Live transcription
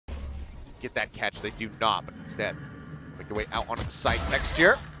get that catch. They do not, but instead make their way out onto the site. Next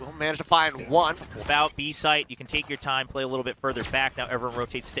year, we'll manage to find one. About B site, you can take your time, play a little bit further back. Now everyone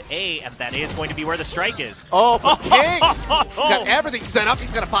rotates to A, and that is going to be where the strike is. Oh, for King! Got everything set up.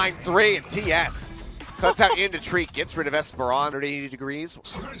 He's going to find 3, and TS cuts out into tree, gets rid of Esperanza. 180 degrees.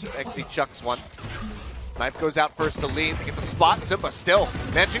 XE chucks one. Knife goes out first to lead. They get the spot. Zunba still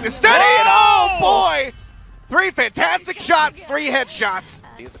managing to steady, and oh boy! 3 fantastic shots, 3 headshots.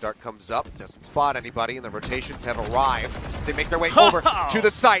 As the dart comes up, doesn't spot anybody, and the rotations have arrived. They make their way over to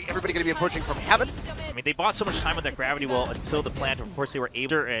the site. Everybody going to be approaching from heaven. I mean, they bought so much time on that gravity wall until the plant. Of course, they were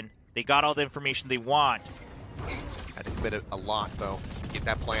able, and they got all the information they want. Had to commit a lot, though, to get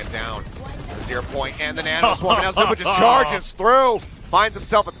that plant down. The 0 point and the nano swarm. Now Zunba just charges through, finds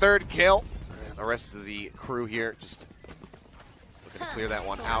himself a 3rd kill. And the rest of the crew here just looking to clear that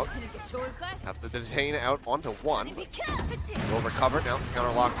one out. Have to detain out onto 1. Will recover now.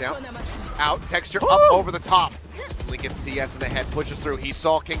 Counter lockdown. Out. Texture up over the top. Instantly gets TS in the head. Pushes through. He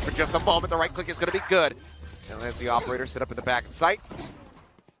saw King for just a moment. The right click is going to be good. Now has the operator set up in the back of the site.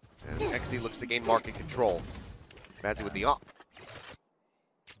 As XE looks to gain market control. Bazzi with the op.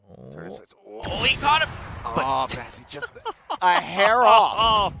 Oh, he caught him! Oh, Bazzi just a hair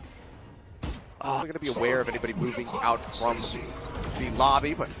off. We're going to be aware of anybody moving out from the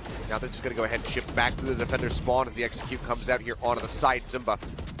lobby, but now they're just going to go ahead and shift back to the defender's spawn as the execute comes out here onto the side. Zunba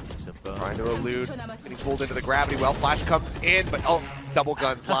trying to elude, getting pulled into the gravity well. Flash comes in, but oh, it's double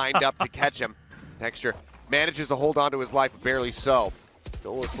guns lined up to catch him. Texture manages to hold on to his life, barely so.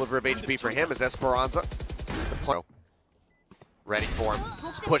 Still a sliver of HP for him as Esperanza. Ready for him.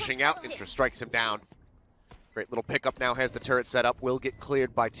 Pushing out. Intra strikes him down. Great little pickup now has the turret set up. Will get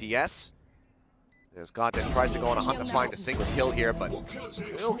cleared by TS. As GodDead tries to go on a hunt to find a single kill here, but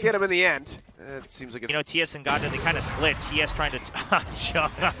he'll get him in the end. It seems like it's... You know, TS and GodDead, they kind of split. TS trying to...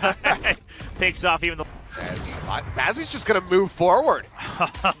 Jeong picks off even the... Bazzi's just going to move forward.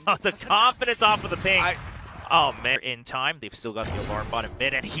 The confidence off of the ping. Oh, man. In time, they've still got the alarm bottom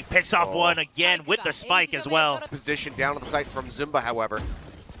mid, and he picks off one again with the spike as well. Position down on the site from Zunba, however.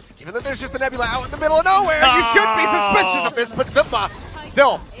 Even though there's just a nebula out in the middle of nowhere, you should be suspicious of this, but Zunba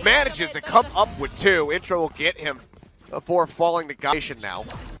still manages to come up with 2. Intro will get him before falling to Gation now.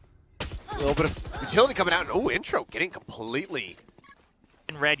 A little bit of utility coming out. Oh, Intro getting completely...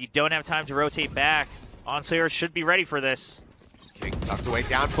 In red, you don't have time to rotate back. Onslayer should be ready for this. King tucked away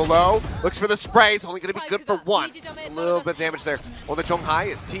down below. Looks for the spray. It's only going to be good for 1. A little bit of damage there. On the Jeong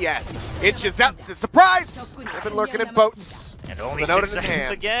is TS. Inches out. It's a surprise. They've been lurking in boats. And only 6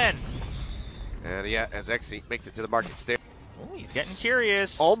 seconds again. And yeah, as XE makes it to the market stair. Oh, he's getting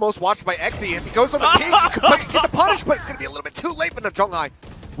curious. Almost watched by XE. If he goes on the King, he could get the punish, but it's going to be a little bit too late. But the Jeong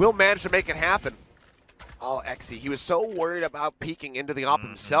will manage to make it happen. Oh, XE. He was so worried about peeking into the op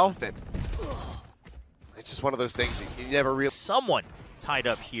himself that... It's just one of those things you never really... Someone tied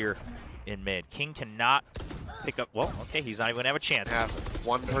up here in mid. King cannot pick up... Well, okay, he's not even going to have a chance. Have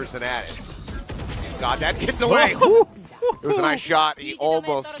one person at it. GodDead gets away. It was a nice shot. He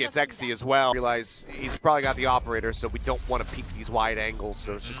almost gets XE as well. Realize he's probably got the operator, so we don't want to peek these wide angles,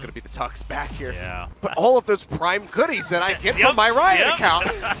 so it's just going to be the Tux back here. Yeah. But all of those prime goodies that I get from my Riot account,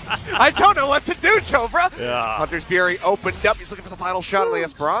 I don't know what to do, Chobra. Yeah. Hunter's Fury opened up. He's looking for the final shot on the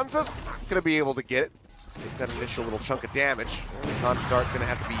Esperanza's. Not going to be able to get it. Get that initial little chunk of damage. Dart's going to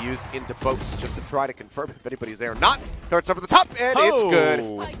have to be used into boats just to try to confirm if anybody's there or not. Dart's over the top, and it's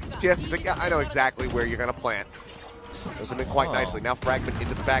good. TS is like, yeah, I know exactly where you're going to plant. Goes him in quite nicely. Now fragment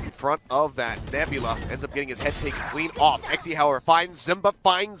into the back in front of that nebula. Ends up getting his head taken clean off. XE, however, finds Zunba,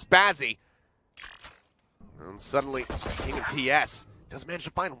 finds Bazzi. And suddenly, it's just King and TS. Does manage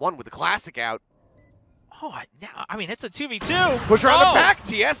to find 1 with the classic out. Oh, now, I mean, it's a 2v2. Push around the back,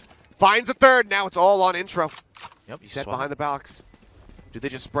 TS. Finds a 3rd. Now it's all on Intro. Yep, he's set behind the box. Do they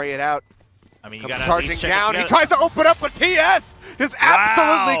just spray it out? I mean, you charging down. He tries to open up, but TS just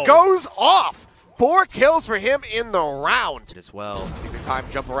absolutely goes off. 4 kills for him in the round as well. Take your time,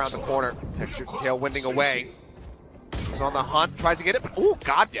 jump around the corner. Texture tailwinding away. He's on the hunt, tries to get it, but ooh,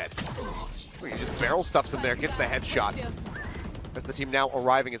 GodDead. He just barrel stuffs him there, gets the headshot. As the team now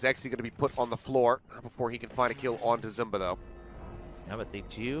arriving, is XE going to be put on the floor before he can find a kill onto Zunba, though. Yeah, but they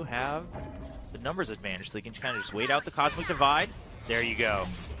do have the numbers advantage, so they can kind of just wait out the Cosmic Divide. There you go.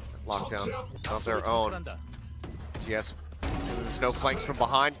 Lockdown of their own. Yes, there's no flanks from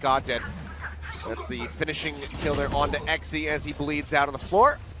behind. GodDead. That's the finishing kill there onto XE as he bleeds out on the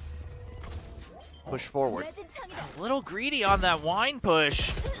floor. Push forward. A little greedy on that wine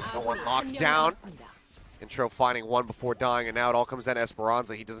push. No one locks down. Intro finding one before dying, and now it all comes down to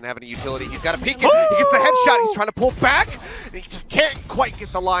Esperanza. He doesn't have any utility. He's got to peek it. He gets the headshot. He's trying to pull back. And he just can't quite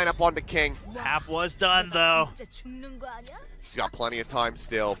get the lineup onto King. Half was done, though. He's got plenty of time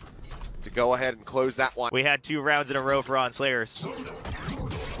still to go ahead and close that one. We had 2 rounds in a row for Sla2ers.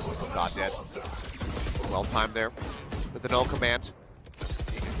 GodDead. Well timed there with the null command.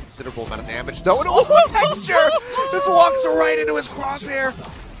 Considerable amount of damage, though. And texture! This walks right into his crosshair.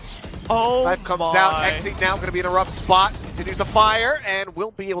 Oh, Knife comes out. Exit now going to be in a rough spot. Continues to fire and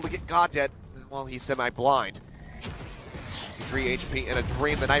will be able to get GodDead while he's semi-blind. 63 HP in a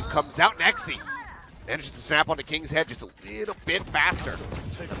dream. The knife comes out and Exi manages to snap onto King's head just a little bit faster.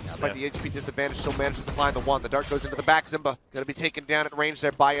 Despite the HP disadvantage, still manages to find the one. The dart goes into the back. Zunba going to be taken down at range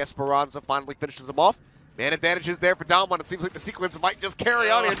there by Esperanza. Finally finishes him off. Man advantages there for DAMWON. It seems like the sequence might just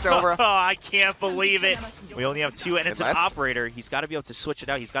carry on here, Cobra. Oh, I can't believe it. We only have 2, and it's an operator. He's got to be able to switch it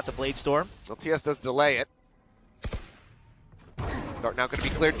out. He's got the Blade Storm. Well, TS does delay it. Dart now going to be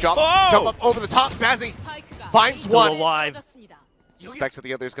cleared. Jump up over the top. Bazzi finds Still one. alive. Suspects that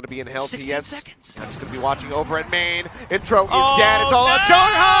the other is going to be in hell. 16 TS. seconds. I'm just going to be watching over at main. Intro is dead. It's all on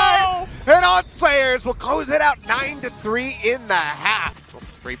Jeong. And Sla2ers will close it out 9-3 in the half.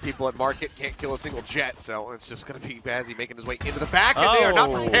 3 people at market can't kill a single jet, so it's just going to be Bazzi making his way into the back, and they are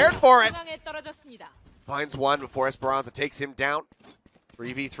not prepared for it. Finds one before Esperanza takes him down.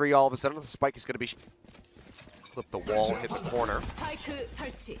 3v3 all of a sudden. The spike is going to be flip the wall, hit the corner.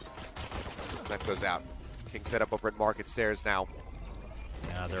 That goes out. King set up over at market stairs now.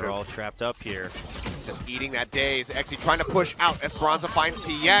 Yeah, they're all trapped up here. Just eating that daze. Exi trying to push out. Esperanza finds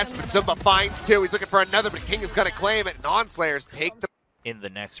TS, but Zunba finds 2. He's looking for another, but King is going to claim it. And Sla2ers take the in the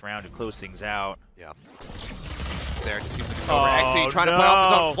next round to close things out. Yeah. There, it just seems like it's over. Exi trying to play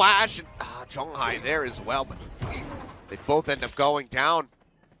off his own flash. And Jeong there as well, but they both end up going down.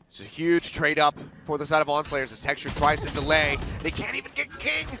 It's a huge trade up for the side of Sla2ers as Texture tries to delay. They can't even get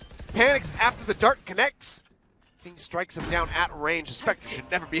King. Panics after the dart connects. King strikes him down at range. A Spectre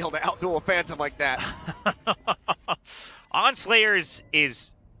should never be able to outduel a Phantom like that. Sla2ers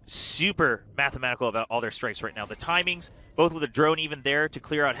is super mathematical about all their strikes right now. The timings, both with a drone even there to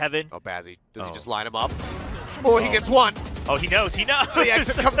clear out heaven. Oh, Bazzi. Does he just line him up? Oh, he gets one. Oh, he knows. He knows. The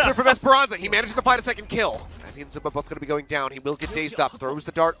exit comes through from Esperanza. He manages to find a second kill. Bazzi and Zunba both going to be going down. He will get dazed up. Throws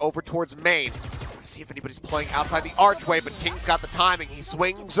the dart over towards main. See if anybody's playing outside the archway, but King's got the timing. He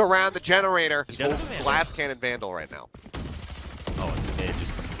swings around the generator. Glass cannon Vandal right now. Oh, it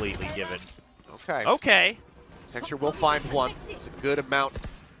just completely given. Okay. Okay. Texture will find one. It's a good amount.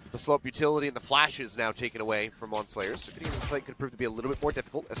 The slope utility and the flashes now taken away from Sla2ers. So getting the play could prove to be a little bit more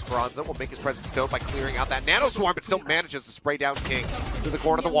difficult. Esperanza will make his presence known by clearing out that nano swarm, but still manages to spray down King through the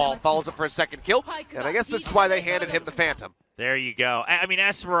corner of the wall. Follows it for a second kill, and I guess this is why they handed him the Phantom. There you go. I mean,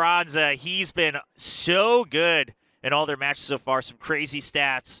 Esperanza, he's been so good in all their matches so far. Some crazy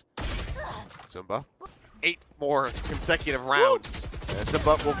stats. Zunba, 8 more consecutive rounds. And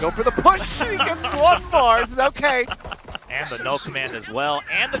Zunba will go for the push. He gets one more. This is okay. And the null command as well.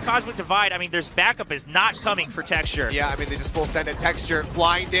 And the Cosmic Divide. I mean, there's backup is not coming for Texture. Yeah, I mean, they just full send it. Texture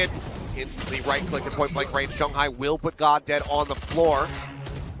blinded. Instantly right-click at point-blank range. Jeong will put GodDead on the floor,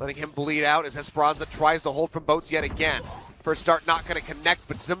 letting him bleed out as Esperanza tries to hold from boats yet again. First start not going to connect,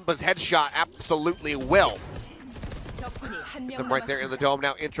 but Zumba's headshot absolutely will. Gets him right there in the dome.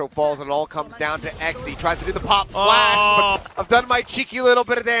 Now intro falls, and it all comes down to Exi. Tries to do the pop flash, but I've done my cheeky little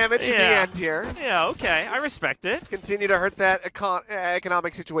bit of damage in the end here. Yeah, okay. I respect it. Continue to hurt that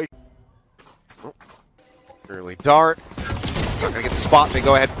economic situation. Oh. Early dart. Not going to get the spot. They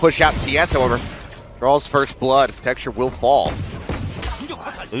go ahead and push out TS, however. Draws first blood as Texture will fall.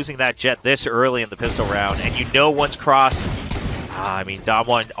 Losing that jet this early in the pistol round, and you know once crossed, I mean,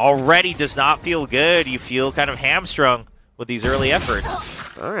 DAMWON already does not feel good. You feel kind of hamstrung with these early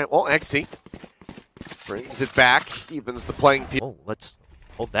efforts. All right, well, Exi brings it back, evens the playing field. Oh, let's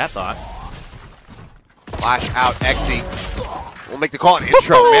hold that thought. Flash out, Exi. We'll make the call on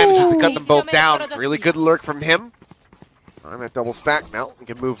intro. Manages to cut them both down. Really good lurk from him. On that double stack now, we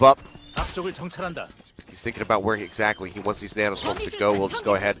can move up. He's thinking about where exactly he wants these nanoswarms to go. We'll just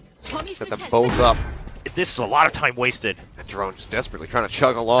go ahead, set them both up. This is a lot of time wasted. That drone just desperately trying to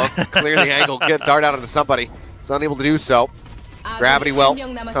chug along, clear the angle, get a dart out into somebody. He's unable to do so. Gravity well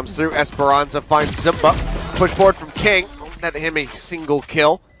comes through. Esperanza finds Zunba. Push forward from King. Net him a single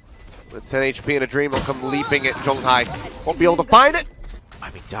kill. With 10 HP in a dream, he'll come leaping at Jeong. Won't be able to find it. I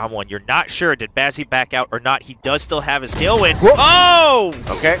mean, DAMWON, you're not sure. Did Bazzi back out or not? He does still have his tailwind. Whoop. Oh!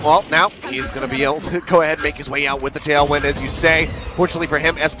 Okay, well, now he's going to be able to go ahead and make his way out with the tailwind, as you say. Fortunately for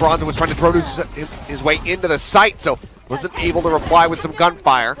him, Esperanza was trying to throw his way into the site, so wasn't able to reply with some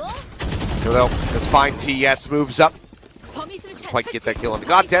gunfire. Though, this fine TS moves up. Doesn't quite get that kill on the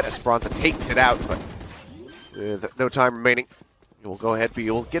GodDead. Esperanza takes it out, but no time remaining. We'll go ahead, but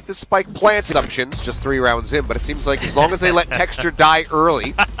you'll get the spike plant options just 3 rounds in, but it seems like as long as they let Texture die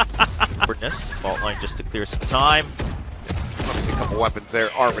early. Fault line just to clear some time. Obviously a couple weapons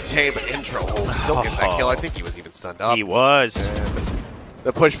there are retained, but Intro still gets that kill. I think he was even stunned up. He was. And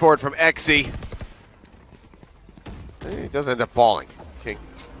the push forward from Exy. He does end up falling. King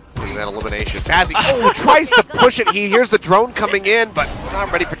getting that elimination. Bazzi tries to push it. He hears the drone coming in, but it's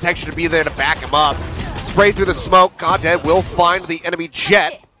not ready for Texture to be there to back him up. Spray through the smoke. GodDead will find the enemy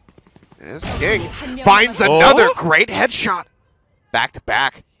jet. As King finds another great headshot. Back to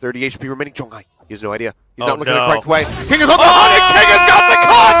back. 30 HP remaining. Jeong, he has no idea. He's not looking the correct way. King is on the hunt, and King has got the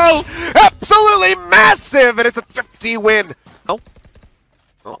clutch! Absolutely massive, and it's a 50 win. Oh,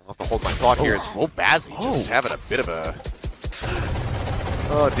 I'll have to hold my thought here. Bazzi just having a bit of a...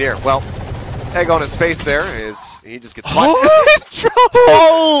 Oh dear. Well, egg on his face there is he just gets holy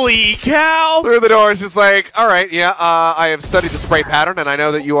cow! Through the door is just like, all right, yeah, I have studied the spray pattern, and I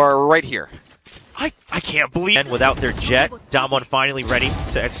know that you are right here. I can't believe. And without their jet, DAMWON finally ready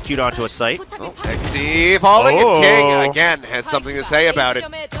to execute onto a site. Exy falling, and King again has something to say about it.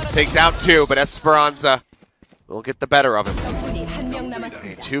 Takes out 2, but Esperanza will get the better of him.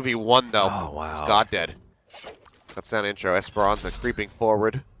 2v1 though. Oh wow! It's GodDead. Cuts down Intro. Esperanza creeping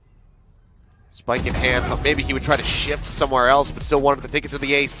forward. Spike in hand. Maybe he would try to shift somewhere else, but still wanted to take it to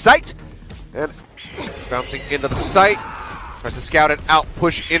the A site. And bouncing into the site. Tries to scout it out,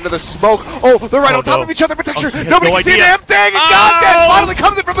 push into the smoke. Oh, they're right on top of each other, but Texture, nobody can see a damn thing, and GodDead finally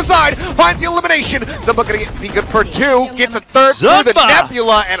comes in from the side, finds the elimination. Zunba gonna be good for 2, gets a third through the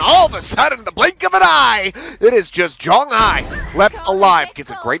nebula, and all of a sudden, in the blink of an eye, it is just Jeong left alive. Gets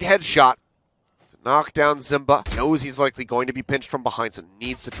a great headshot to knock down Zunba. Knows he's likely going to be pinched from behind, so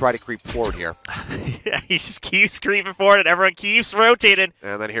needs to try to creep forward here. Yeah, he just keeps creeping forward, and everyone keeps rotating.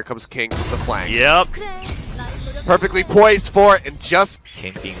 And then here comes King from the flank. Yep. Perfectly poised for it, and just...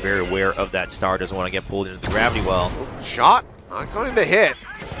 King being very aware of that star, doesn't want to get pulled into the gravity well. Shot, not going to hit.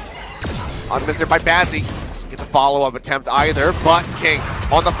 On missed there by Bazzi. Doesn't get the follow-up attempt either, but King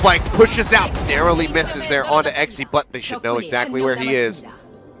on the flank pushes out. Narrowly misses there onto Exy, but they should know exactly where he is.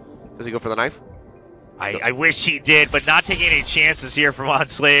 Does he go for the knife? I wish he did, but not taking any chances here from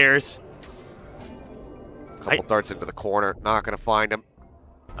Sla2ers. Couple darts into the corner, not going to find him.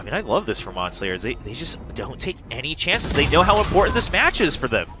 I mean, I love this from Sla2ers. They just don't take any chances. They know how important this match is for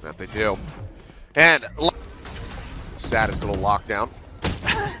them. That they do. And saddest little lockdown.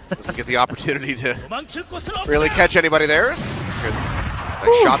 Doesn't get the opportunity to really catch anybody there. Nice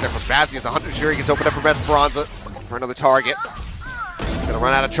shot there from Bazzi as the Hunter Jury gets opened up from Esperanza. Looking for another target. Gonna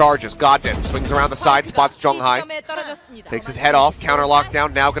run out of charges. GodDead swings around the side, spots Jeong. Takes his head off. Counter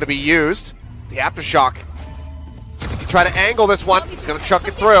lockdown now gonna be used. The aftershock. He try to angle this one. He's going to chuck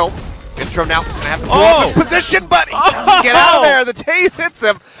it through. Intro now going to have to blow up his position, but he doesn't get out of there. The tase hits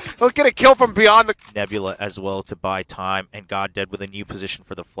him. He'll get a kill from beyond the... Nebula as well to buy time, and GodDead with a new position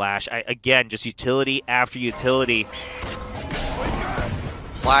for the flash. Again, just utility after utility.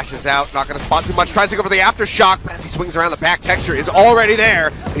 Flash is out. Not going to spot too much. Tries to go for the aftershock, but as he swings around the back, Texture is already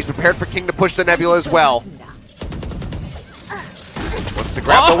there. He's prepared for King to push the Nebula as well. Wants to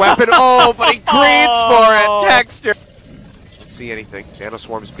grab the weapon. Oh, but he greets for it. Texture. Don't see anything.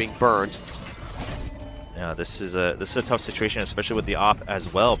 Nanoswarm's being burned. Yeah, this is a tough situation, especially with the op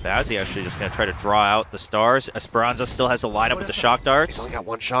as well. Bazzi actually just going to try to draw out the stars. Esperanza still has the lineup with the shock darts. He's only got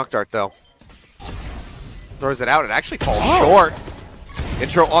 1 shock dart though. Throws it out. It actually falls short.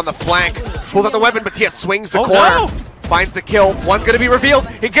 Intro on the flank. Pulls out the weapon, but TS swings the corner. No. Finds the kill. 1 going to be revealed.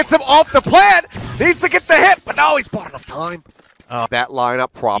 He gets him off the plant. Needs to get the hit, but no, he's bought enough time. That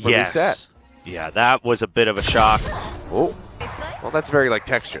lineup properly set. Yeah, that was a bit of a shock. Oh, well, that's very like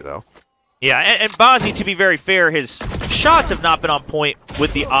Texture, though. Yeah, and Bazzi, to be very fair, his shots have not been on point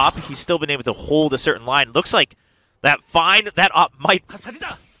with the op. He's still been able to hold a certain line. Looks like that op might...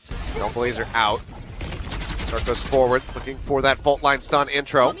 No Blazer out. Start goes forward, looking for that fault line stun.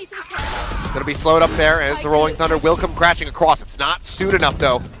 Intro. Gonna be slowed up there as the Rolling Thunder will come crashing across. It's not soon enough,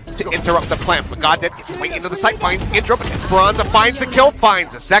 though, to interrupt the plant. But GodDead gets swing into the site, finds Intro, but Esperanza finds the kill,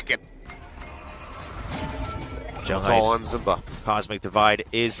 finds a second. That's all on Zunba. Cosmic Divide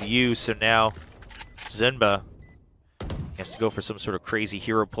is used, so now Zunba has to go for some sort of crazy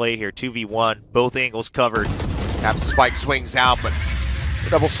hero play here. 2v1, both angles covered. Caps Spike swings out, but the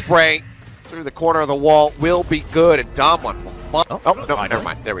double spray through the corner of the wall will be good, and DAMWON will... Oh, no, never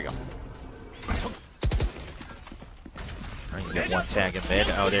mind. There we go. You got 1 tag in mid.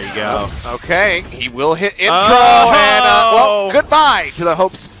 Oh, there you go. Okay, he will hit Intro, and well, goodbye to the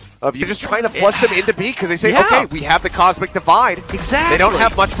hopes of you just trying to flush them into B because they say, Yeah. okay, we have the Cosmic Divide. Exactly. They don't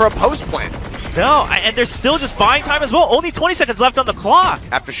have much for a post plan. No, and they're still just buying time as well. Only 20 seconds left on the clock.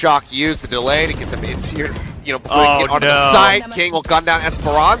 Aftershock used the delay to get them into your, bring Oh, it onto no. the side. King will gun down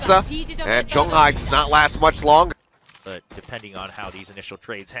Esperanza, and Jeong does not last much longer. But depending on how these initial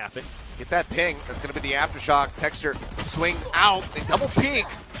trades happen. Get that ping. That's going to be the Aftershock. Texture swings out. They double peek.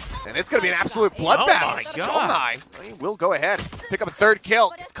 And it's going to be an absolute bloodbath. my God. He will go ahead. Pick up a third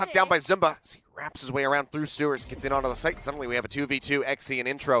kill. Gets cut down by Zunba. As he wraps his way around through sewers. Gets in onto the site. And suddenly we have a 2v2 XC and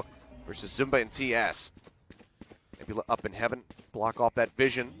intro versus Zunba and TS. Nebula up in heaven. Block off that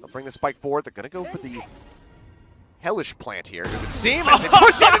vision. They'll bring the spike forward. They're going to go for the hellish plant here. It would seem as they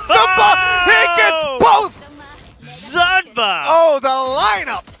push it. And Zunba! He gets both! Zunba! Oh, the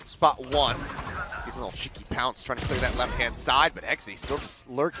lineup! Spot one. He's a little cheeky pounce trying to clear that left-hand side, but Exy still just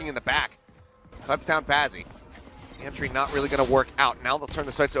lurking in the back. Cuts down Bazzi. Entry not really going to work out. Now they'll turn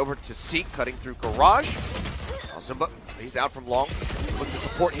the sights over to Seek, cutting through Garage. Now Zunba, he's out from long. Looking to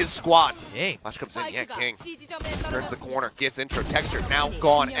support his squad. Hey. Flash comes in, yeah, King. Turns the corner, gets intro. Texture now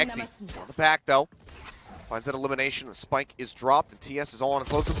gone. Exy on the back, though. Finds that elimination. The spike is dropped, and TS is all on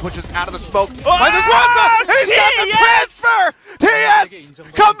his loads and pushes out of the smoke. Finds Esperanza, and he's got the transfer!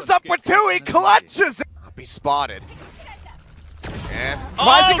 TS comes up with two, he clutches it. Not be spotted. And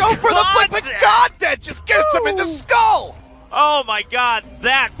tries to go for the flick, but GodDead just gets him in the skull! Oh my God,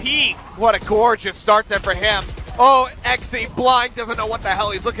 that peak! What a gorgeous start there for him. Oh, XC blind, doesn't know what the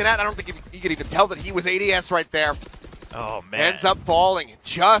hell he's looking at. I don't think you could even tell that he was ADS right there. Oh, man. Ends up falling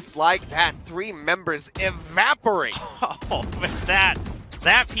just like that. 3 members evaporate. Oh, with that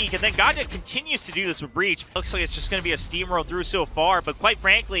peak. And then GodDead continues to do this with Breach. Looks like it's just going to be a steamroll through so far. But quite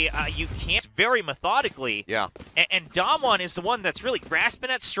frankly, you can't very methodically. Yeah. And DAMWON is the one that's really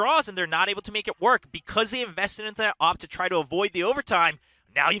grasping at straws, and they're not able to make it work because they invested into that op to try to avoid the overtime.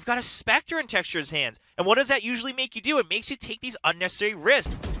 Now you've got a Spectre in Texture's hands. And what does that usually make you do? It makes you take these unnecessary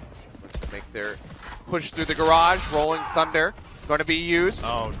risks. Let's make their push through the garage. Rolling Thunder going to be used.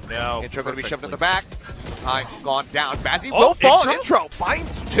 Oh, no. Intro going to be shoved in the back. Time gone down. Bazzi will fall. Intro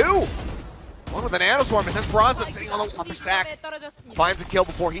finds 2. One with an nanoswarm. It's Esperanza sitting on the upper stack. Finds a kill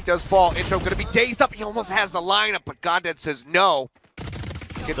before he does fall. Intro going to be dazed up. He almost has the lineup, but GodDead says no.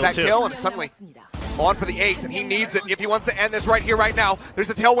 Gets that kill, and suddenly on for the ace, and he needs it if he wants to end this right here, right now. There's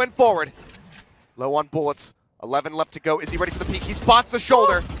a tailwind forward. Low on bullets. 11 left to go. Is he ready for the peek? He spots the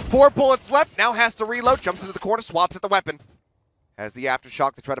shoulder. 4 bullets left. Now has to reload. Jumps into the corner. Swaps at the weapon. Has the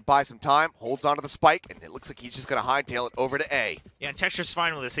Aftershock to try to buy some time. Holds onto the spike. And it looks like he's just going to hightail it over to A. Yeah, and Texture's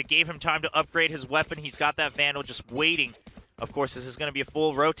fine with this. It gave him time to upgrade his weapon. He's got that Vandal just waiting. Of course, this is going to be a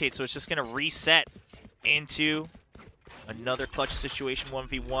full rotate, so it's just going to reset into another clutch situation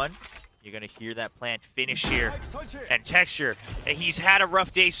 1v1. You're going to hear that plant finish here. And Texture, he's had a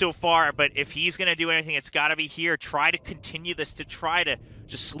rough day so far, but if he's going to do anything, it's got to be here. Try to continue this to try to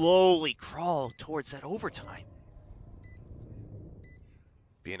just slowly crawl towards that overtime.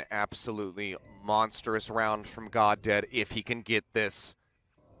 Be an absolutely monstrous round from GodDead if he can get this.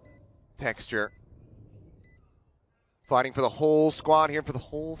 Texture fighting for the whole squad here, for the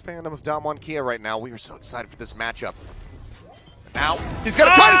whole fandom of DAMWON Kia right now. We are so excited for this matchup. Now, he's going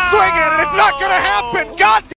to try to swing it, and it's not going to happen! GodDead!